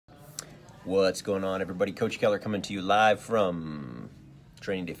What's going on, everybody? Coach Keller coming to you live from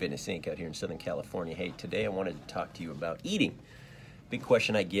Training Day Fitness Inc. out here in Southern California. Hey, today I wanted to talk to you about eating. Big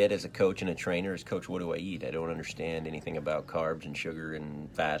question I get as a coach and a trainer is, Coach, what do I eat? I don't understand anything about carbs and sugar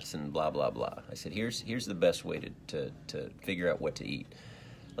and fats and blah, blah, blah. I said, here's the best way to figure out what to eat.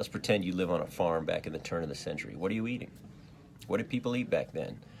 Let's pretend you live on a farm back in the turn of the century. What are you eating? What did people eat back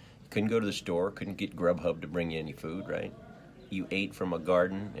then? You couldn't go to the store, couldn't get Grubhub to bring you any food, right? You ate from a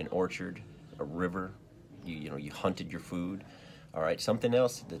garden, an orchard, a river. You hunted your food. All right, something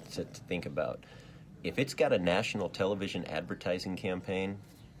else to think about. If it's got a national television advertising campaign,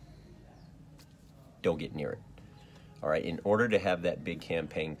 don't get near it. All right, in order to have that big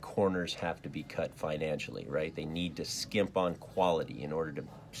campaign, corners have to be cut financially, right? They need to skimp on quality in order to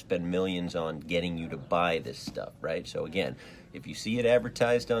spend millions on getting you to buy this stuff, right? So again, if you see it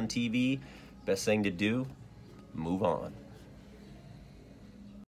advertised on TV, best thing to do, move on.